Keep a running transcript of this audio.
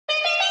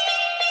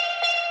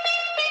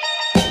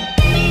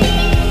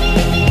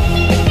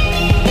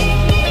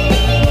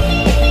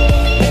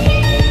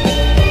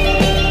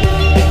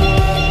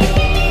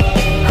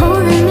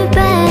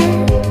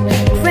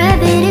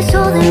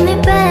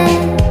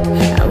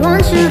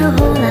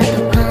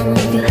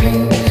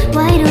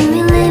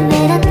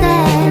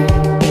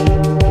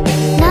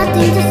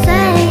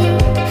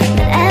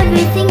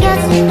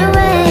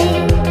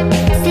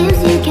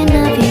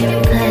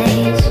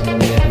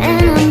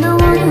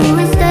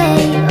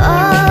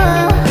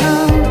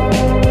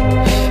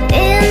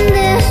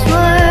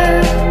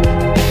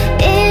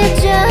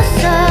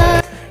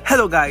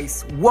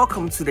guys,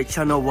 welcome to the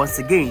channel once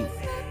again.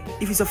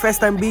 If it's your first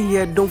time being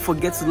here, don't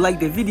forget to like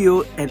the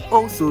video and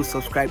also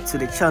subscribe to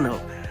the channel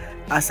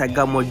as I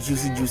got more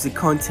juicy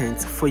content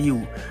for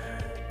you.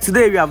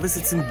 Today we are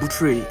visiting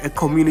Butre, a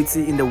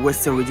community in the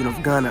western region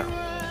of Ghana.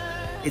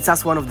 It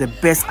has one of the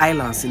best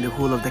islands in the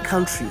whole of the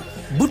country.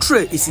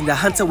 Butre is in the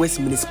Ahanta West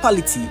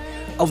municipality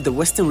of the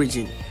western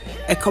region,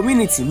 a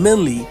community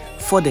mainly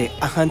for the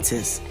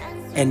Ahantas.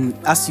 And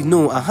as you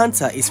know,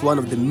 Ahanta is one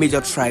of the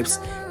major tribes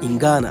in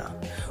Ghana.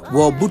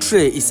 While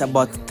Butre is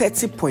about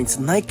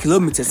 30.9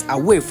 kilometers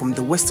away from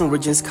the western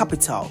region's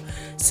capital,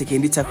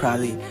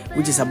 Sekondi-Takoradi,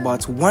 which is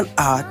about 1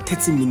 hour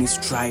 30 minutes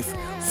drive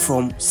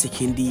from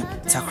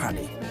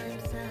Sekondi-Takoradi.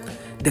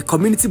 The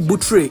community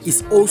Butre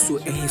is also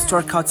a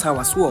historical town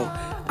as well,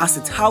 as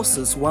it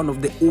houses one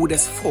of the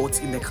oldest forts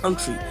in the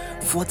country,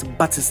 Fort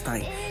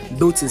Butre,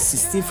 built in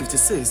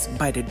 1656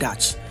 by the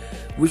Dutch,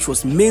 which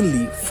was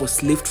mainly for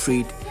slave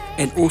trade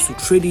and also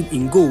trading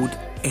in gold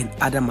and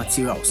other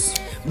materials.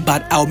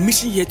 But our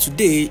mission here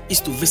today is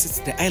to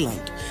visit the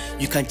island.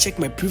 You can check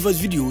my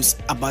previous videos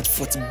about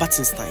Fort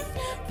Butre,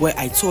 where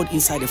I toured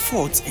inside the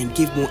fort and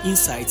gave more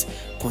insight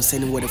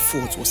concerning what the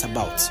fort was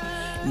about.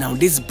 Now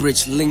this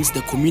bridge links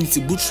the community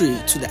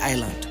Butre to the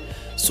island.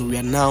 So we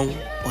are now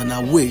on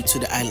our way to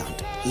the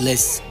island.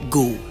 Let's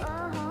go.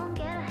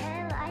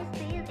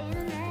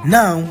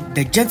 Now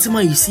the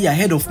gentleman you see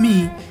ahead of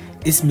me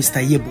is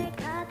Mr. Yebo.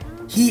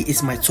 He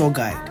is my tour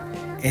guide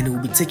and he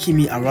will be taking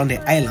me around the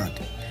island,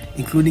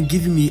 including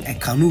giving me a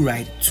canoe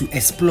ride to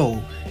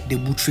explore the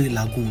Butre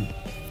Lagoon.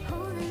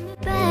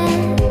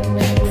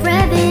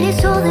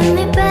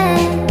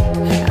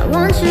 I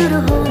want you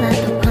to hold out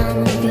the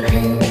palm of your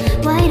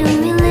hand. Why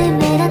don't we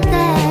leave it at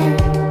that?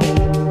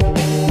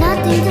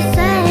 Nothing to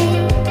say,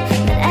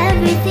 but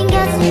everything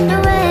gets in the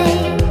way.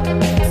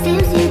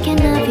 Seems you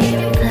cannot be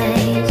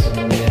replaced,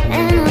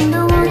 and I'm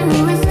the one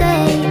who will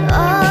stay.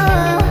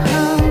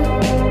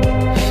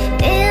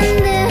 In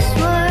this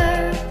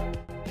world.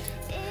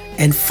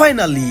 And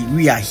finally,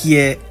 we are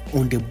here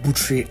on the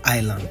Butre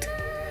Island,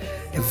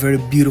 a very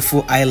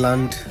beautiful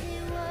island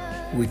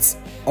with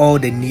all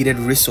the needed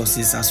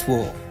resources as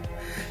well.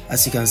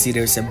 As you can see,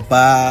 there's a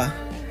bar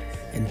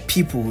and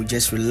people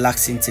just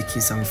relaxing,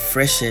 taking some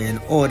fresh air and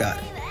all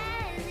that.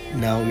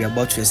 Now we're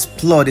about to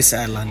explore this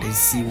island and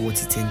see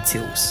what it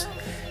entails.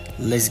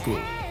 Let's go.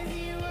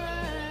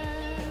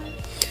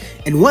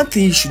 And one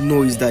thing you should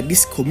know is that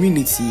this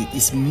community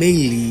is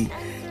mainly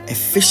a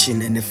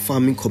fishing and a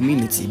farming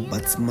community,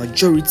 but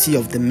majority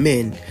of the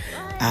men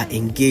are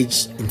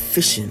engaged in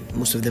fishing.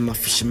 Most of them are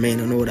fishermen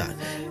and all that.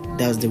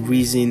 That's the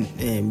reason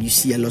you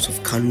see a lot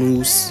of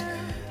canoes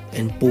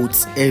and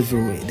boats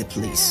everywhere in the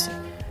place.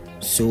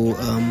 So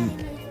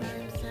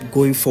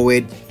going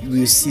forward,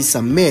 we'll see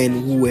some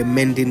men who were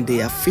mending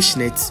their fish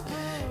nets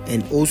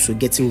and also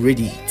getting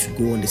ready to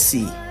go on the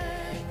sea,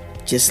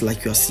 just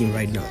like you are seeing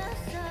right now.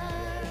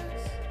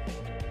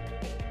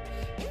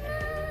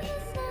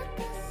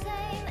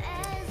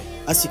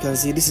 As you can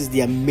see, this is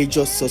their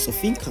major source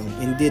of income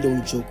and they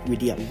don't joke with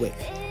their work.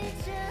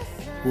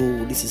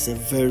 Oh, this is a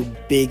very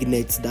big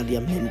net that they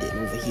are mending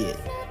over here.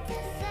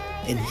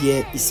 And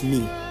here is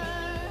me.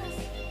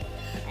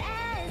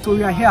 So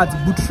we are here at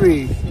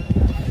Butre,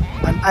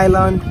 an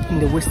island in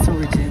the western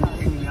region,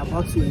 and we are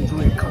about to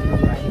enjoy a canoe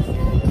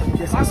ride.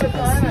 Just as you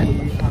can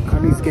see, our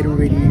canoe is getting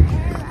ready,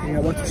 and we are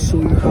about to show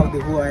you how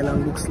the whole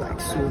island looks like.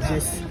 So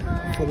just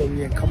follow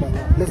me and come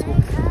along. Let's go.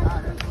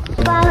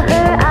 About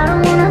her, I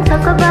don't wanna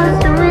talk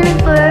about doing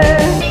it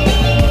first.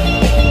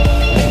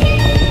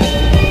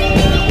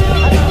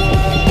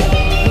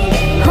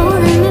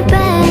 Holding me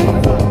back,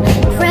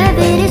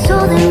 gravity's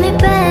holding me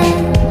back.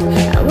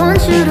 I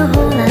want you to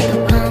hold out the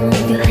palm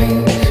of your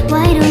hand.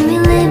 Why don't we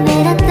leave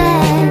it at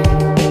that?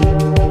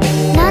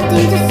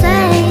 Nothing to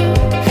say,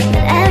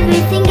 but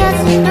everything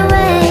gets in the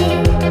way.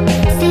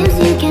 Seems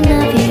you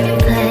cannot be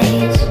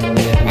replaced,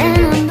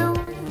 and I'm the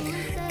one.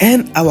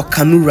 And our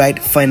canoe ride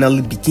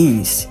finally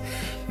begins.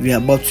 We are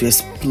about to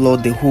explore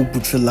the whole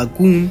Butre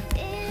Lagoon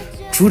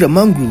through the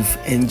mangrove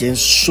and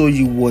just show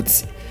you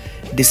what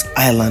this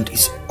island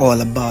is all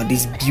about.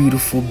 This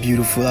beautiful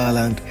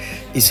island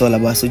is all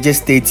about. So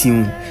just stay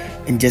tuned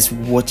and just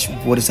watch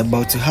what is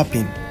about to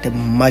happen. The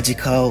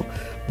magical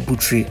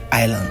Butre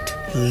Island.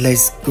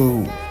 Let's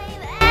go.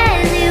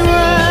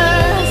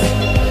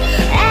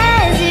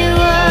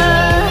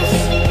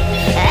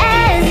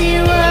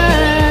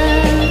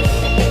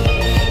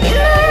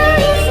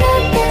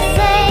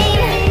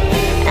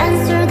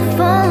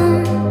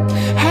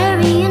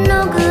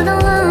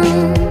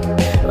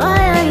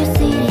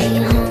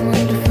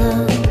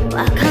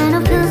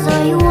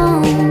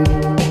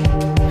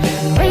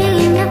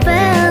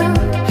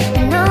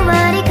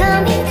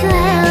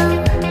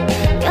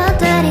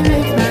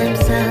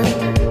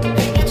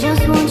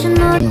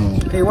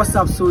 Hey, what's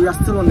up? So we are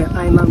still on the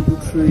island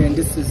Butre, and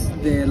this is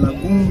the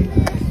lagoon,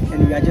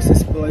 and we are just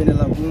exploring the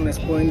lagoon,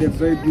 exploring the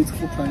very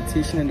beautiful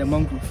plantation and the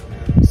mangrove.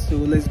 So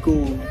let's go,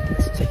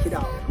 let's check it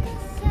out.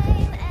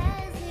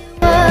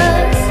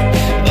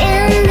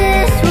 In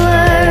this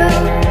world,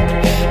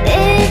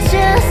 it's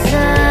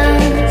just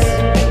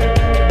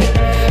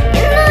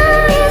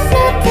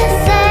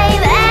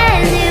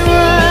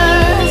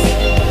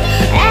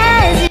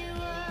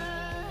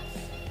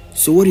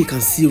So what you can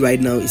see right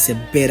now is a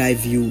bird-eye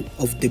view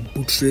of the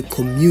Butre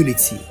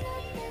community.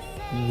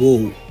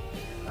 Whoa,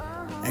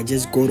 I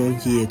just got on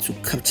here to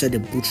capture the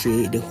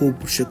whole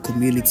Butre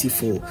community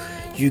for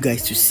you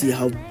guys to see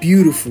how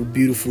beautiful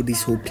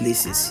this whole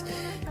place is.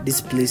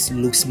 This place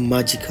looks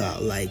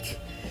magical. Like,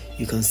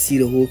 you can see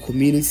the whole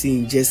community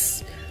in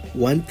just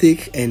one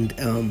take, and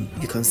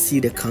you can see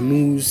the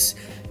canoes,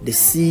 the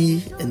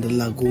sea and the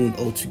lagoon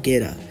all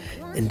together,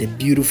 and the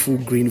beautiful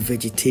green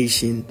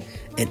vegetation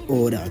and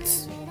all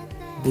that.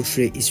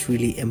 Butre is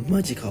really a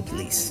magical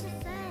place.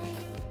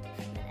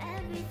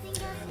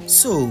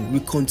 So we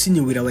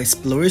continue with our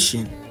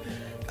exploration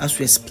as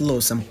we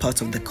explore some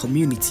parts of the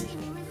community.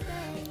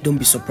 Don't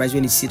be surprised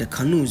when you see the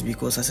canoes,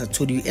 because as I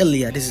told you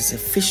earlier, this is a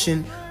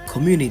fishing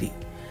community.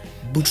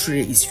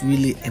 Butre is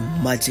really a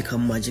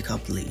magical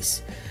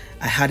place.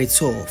 I had it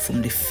all,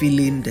 from the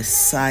feeling, the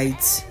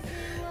sight,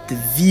 the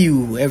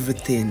view,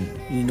 everything.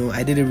 You know,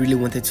 I didn't really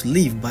want to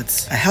leave,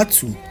 but I had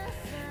to,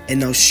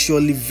 and I'll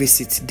surely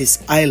visit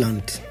this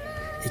island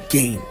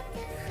again.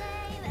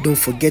 Don't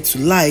forget to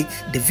like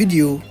the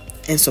video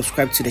and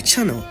subscribe to the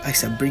channel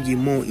as I bring you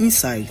more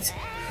insight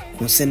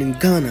concerning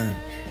Ghana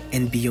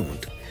and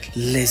beyond.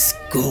 Let's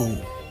go.